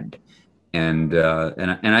the end. And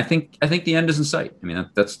I think the end is in sight. I mean,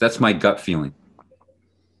 that's my gut feeling.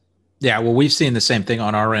 Yeah, well, we've seen the same thing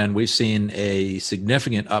on our end. We've seen a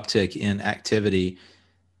significant uptick in activity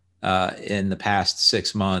in the past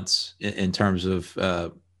 6 months in terms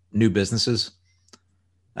of new businesses.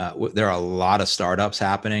 There are a lot of startups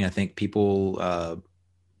happening. I think people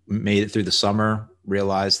made it through the summer,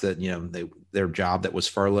 realized that their job that was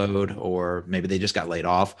furloughed, or maybe they just got laid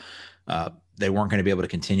off, they weren't going to be able to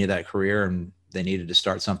continue that career, and they needed to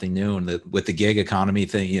start something new. And with the gig economy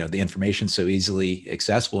thing, the information's so easily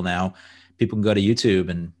accessible now. People can go to YouTube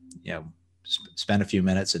and spend a few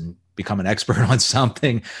minutes and become an expert on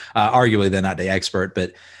something. Arguably, they're not the expert,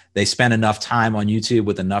 but they spend enough time on YouTube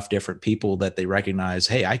with enough different people that they recognize,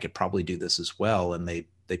 hey, I could probably do this as well. And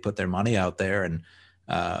they put their money out there. And,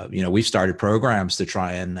 we've started programs to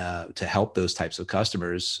try and to help those types of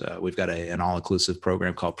customers. We've got an all-inclusive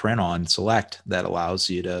program called Print On Select that allows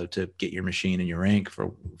you to get your machine and your ink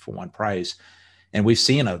for one price. And we've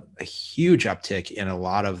seen a huge uptick in a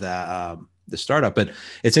lot of the startup. But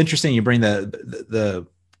it's interesting you bring the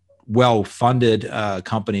well-funded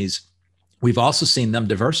companies. We've also seen them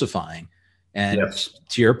diversifying. And yes,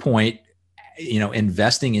 to your point,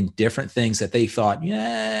 investing in different things that they thought,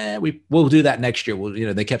 we'll do that next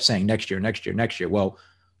year. They kept saying next year, next year, next year. Well,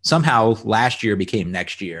 somehow last year became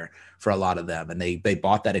next year for a lot of them. And they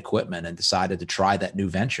bought that equipment and decided to try that new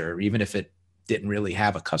venture, even if it didn't really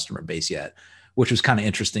have a customer base yet, which was kind of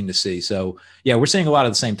interesting to see. So yeah, we're seeing a lot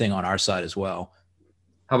of the same thing on our side as well.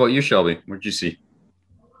 How about you, Shelby? What did you see?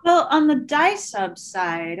 Well, on the DieSub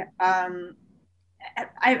side,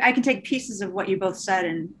 I can take pieces of what you both said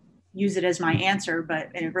and use it as my answer,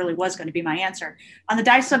 and it really was going to be my answer. On the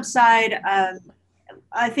DieSub side,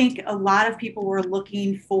 I think a lot of people were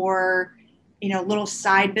looking for, little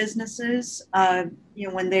side businesses,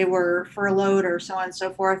 when they were furloughed or so on and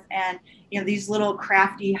so forth. And, these little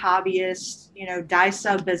crafty hobbyists,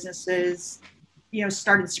 DieSub businesses,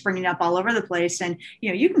 started springing up all over the place. And,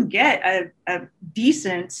 you can get a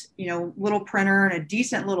decent, little printer and a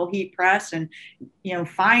decent little heat press and,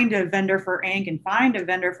 find a vendor for ink and find a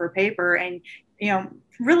vendor for paper and,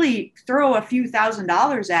 really throw a few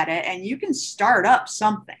 $1,000s at it and you can start up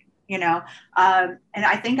something, and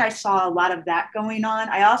I think I saw a lot of that going on.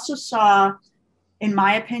 I also saw, in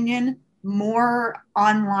my opinion, more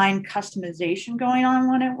online customization going on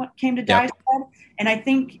when it came to DieSub. And I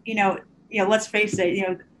think, let's face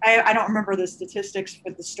it, I don't remember the statistics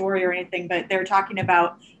for the story or anything, but they're talking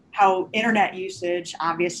about how internet usage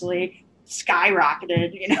obviously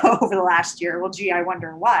skyrocketed, over the last year. Well, gee, I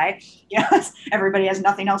wonder why. Everybody has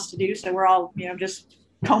nothing else to do. So we're all, just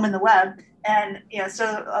combing the web. And,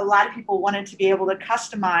 so a lot of people wanted to be able to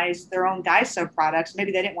customize their own DieSub products.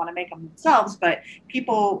 Maybe they didn't want to make them themselves, but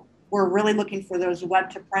people were really looking for those web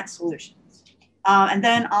to print solutions. And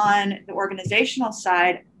then on the organizational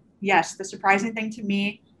side, yes, the surprising thing to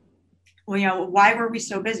me, why were we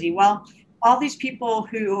so busy? Well, all these people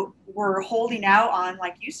who were holding out on,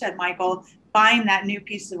 like you said, Michael, buying that new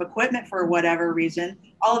piece of equipment for whatever reason,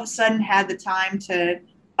 all of a sudden had the time to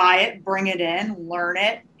buy it, bring it in, learn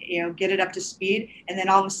it, get it up to speed. And then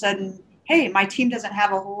all of a sudden, hey, my team doesn't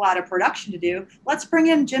have a whole lot of production to do. Let's bring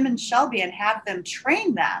in Jim and Shelby and have them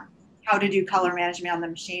train them how to do color management on the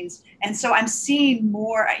machines. And so I'm seeing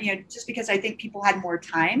more, just because I think people had more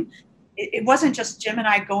time. It wasn't just Jim and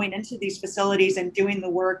I going into these facilities and doing the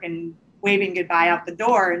work and waving goodbye out the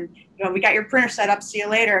door and, we got your printer set up, see you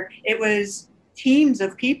later. It was teams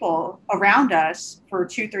of people around us for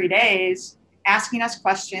 2-3 days asking us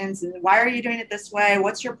questions. And why are you doing it this way?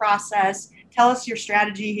 What's your process? Tell us your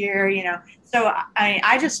strategy here, So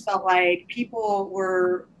I just felt like people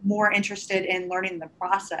were more interested in learning the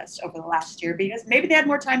process over the last year because maybe they had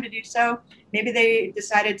more time to do so. Maybe they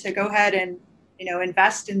decided to go ahead and,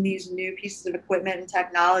 invest in these new pieces of equipment and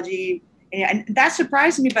technology. And that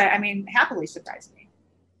surprised me, but happily surprised me.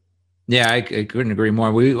 Yeah, I couldn't agree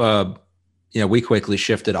more. We quickly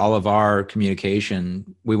shifted all of our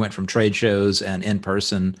communication. We went from trade shows and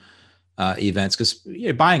in-person events because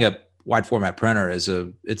buying a wide format printer it's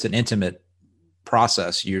an intimate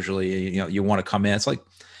process. Usually, you want to come in.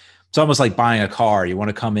 It's almost like buying a car. You want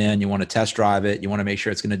to come in, you want to test drive it. You want to make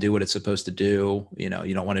sure it's going to do what it's supposed to do. You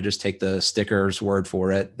don't want to just take the sticker's word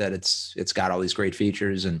for it, that it's got all these great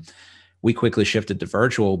features. And we quickly shifted to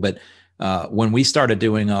virtual. But when we started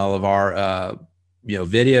doing all of our,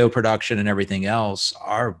 video production and everything else,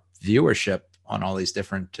 our viewership on all these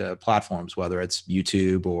different platforms, whether it's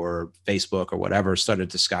YouTube or Facebook or whatever, started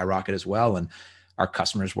to skyrocket as well. And our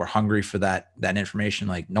customers were hungry for that information.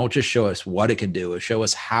 Like, don't just show us what it can do, show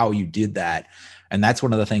us how you did that. And that's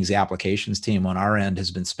one of the things the applications team on our end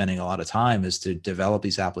has been spending a lot of time, is to develop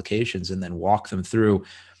these applications and then walk them through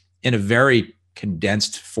in a very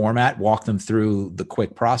condensed format, walk them through the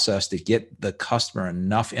quick process to get the customer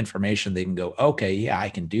enough information they can go, okay, yeah, I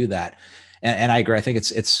can do that. And I agree. I think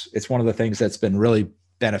it's one of the things that's been really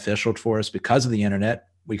beneficial for us because of the internet.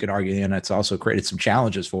 We could argue the internet's also created some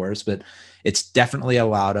challenges for us, but it's definitely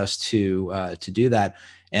allowed us to do that.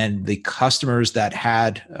 And the customers that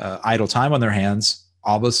had idle time on their hands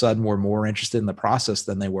all of a sudden were more interested in the process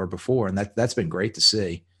than they were before, and that's been great to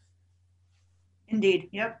see. Indeed.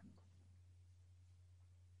 Yep.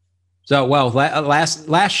 So, well,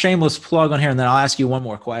 last shameless plug on here, and then I'll ask you one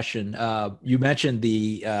more question. You mentioned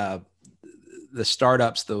the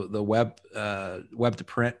startups, the web to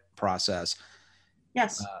print process.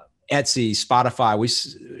 Yes. Etsy,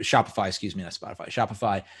 Shopify, excuse me, not Spotify,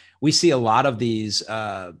 Shopify. We see a lot of these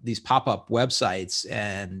pop-up websites,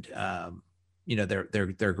 and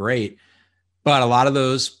they're great. But a lot of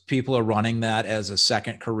those people are running that as a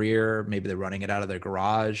second career. Maybe they're running it out of their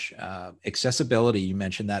garage. Accessibility, you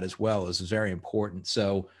mentioned that as well, is very important.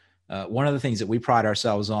 So one of the things that we pride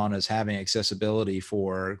ourselves on is having accessibility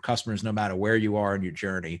for customers, no matter where you are in your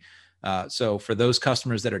journey. So for those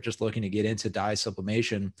customers that are just looking to get into dye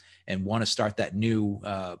sublimation and want to start that new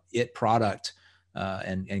IT product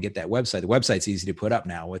and get that website, the website's easy to put up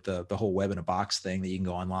now with the whole web in a box thing that you can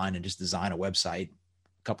go online and just design a website,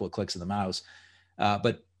 couple of clicks of the mouse.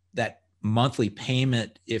 But that monthly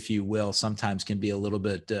payment, if you will, sometimes can be a little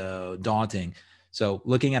bit daunting. So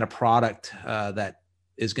looking at a product that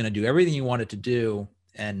is going to do everything you want it to do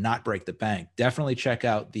and not break the bank, definitely check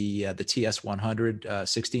out the TS100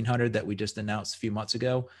 1600 that we just announced a few months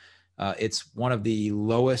ago. It's one of the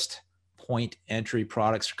lowest point entry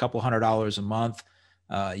products, a couple $100 a month.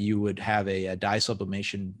 You would have a dye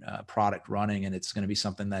sublimation product running, and it's going to be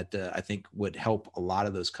something that I think would help a lot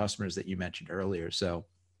of those customers that you mentioned earlier. So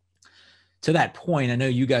to that point, I know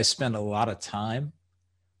you guys spend a lot of time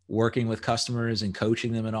working with customers and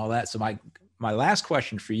coaching them and all that. So my last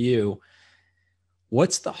question for you,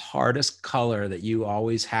 what's the hardest color that you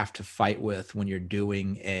always have to fight with when you're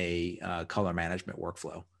doing a color management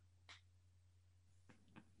workflow?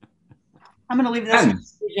 I'm going to leave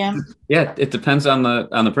this to Jim. Yeah, it depends on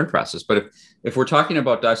the print process. But if we're talking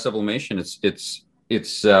about dye sublimation, it's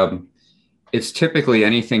typically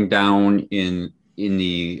anything down in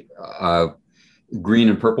the green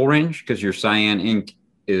and purple range, because your cyan ink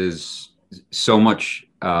is so much.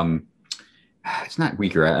 It's not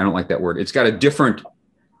weaker. I don't like that word. It's got a different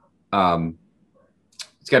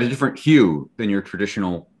hue than your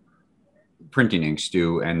traditional printing inks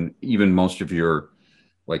do, and even most of your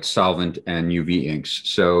like solvent and UV inks.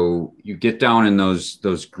 So you get down in those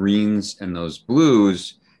greens and those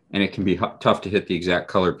blues, and it can be tough to hit the exact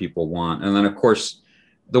color people want. And then of course,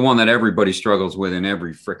 the one that everybody struggles with in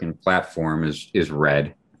every freaking platform is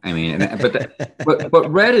red. I mean,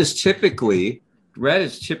 but red is typically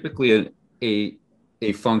a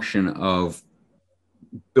function of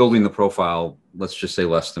building the profile, let's just say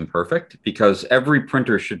less than perfect, because every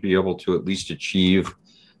printer should be able to at least achieve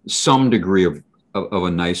some degree of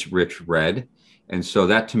a nice rich red. And so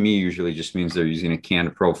that to me usually just means they're using a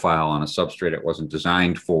canned profile on a substrate it wasn't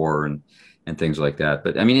designed for, and things like that.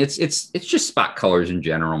 But I mean, it's just spot colors in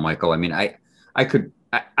general, Michael. I mean, I could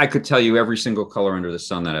tell you every single color under the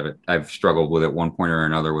sun that I've struggled with at one point or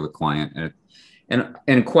another with a client.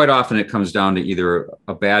 And quite often it comes down to either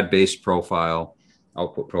a bad base profile,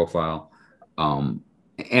 output profile,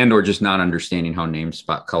 and or just not understanding how name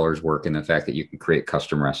spot colors work, and the fact that you can create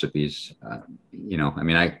custom recipes. I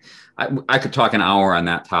mean, I could talk an hour on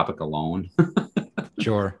that topic alone.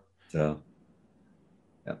 Sure. So,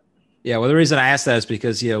 yeah. Well, the reason I asked that is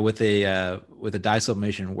because with a dye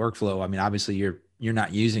sublimation workflow, I mean, obviously you're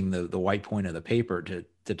not using the white point of the paper to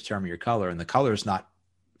determine your color, and the color is not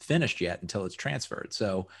finished yet until it's transferred.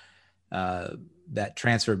 So that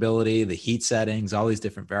transferability, the heat settings, all these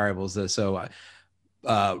different variables. So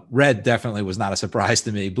red definitely was not a surprise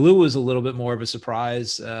to me. Blue was a little bit more of a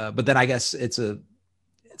surprise, but then I guess it's a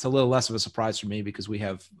little less of a surprise for me because we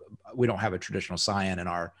don't have a traditional cyan in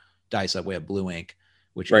our dye sub. We have blue ink,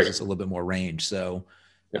 which gives us a little bit more range. So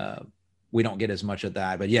we don't get as much of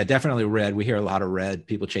that. But yeah, definitely red. We hear a lot of red,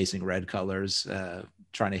 people chasing red colors,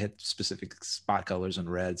 trying to hit specific spot colors,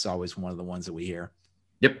 and red's always one of the ones that we hear.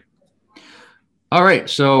 Yep. All right.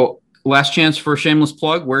 So last chance for a shameless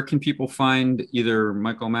plug. Where can people find either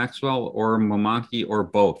Michael Maxwell or Mimaki or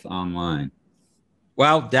both online?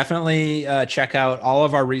 Well, definitely check out all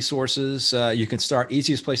of our resources. You can start,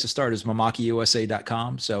 easiest place to start is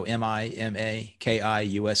mimakiusa.com. So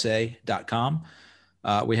MIMAKIUSA.com.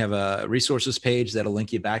 We have a resources page that'll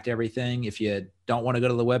link you back to everything. If you don't want to go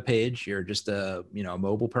to the web page, you're just a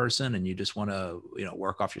mobile person and you just want to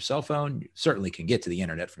work off your cell phone, you certainly can get to the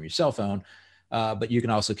internet from your cell phone. But you can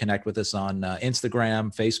also connect with us on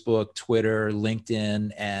Instagram, Facebook, Twitter,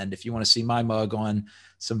 LinkedIn. And if you want to see my mug on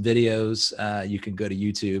some videos, you can go to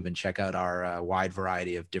YouTube and check out our wide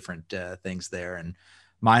variety of different things there. And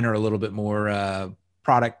mine are a little bit more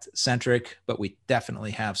product centric, but we definitely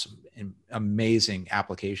have some amazing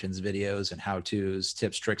applications, videos, and how-tos,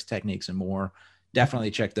 tips, tricks, techniques, and more.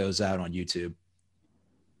 Definitely check those out on YouTube.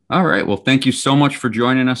 All right. Well, thank you so much for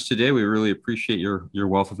joining us today. We really appreciate your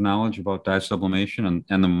wealth of knowledge about dye sublimation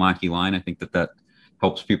and the Maki line. I think that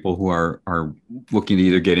helps people who are looking to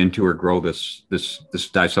either get into or grow this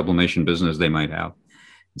dye sublimation business they might have.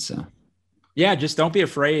 So, yeah, just don't be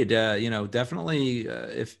afraid. Definitely,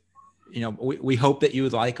 if we hope that you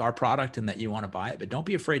would like our product and that you want to buy it, but don't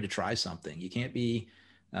be afraid to try something. You can't be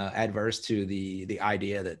adverse to the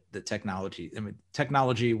idea that the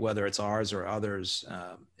technology, whether it's ours or others,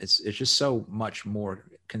 it's just so much more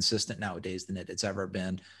consistent nowadays than it's ever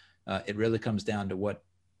been. It really comes down to what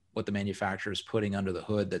the manufacturer is putting under the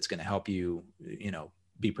hood that's going to help you,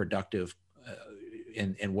 be productive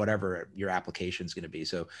in whatever your application is going to be.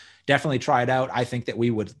 So definitely try it out. I think that we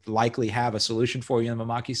would likely have a solution for you on the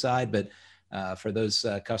Maki side, but for those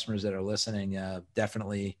customers that are listening,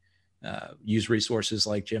 definitely use resources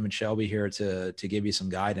like Jim and Shelby here to give you some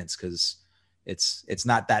guidance, because it's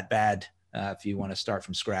not that bad if you want to start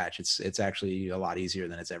from scratch. It's actually a lot easier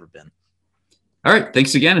than it's ever been. All right.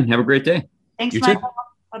 Thanks again and have a great day. Thanks, Michael.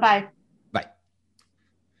 Bye-bye.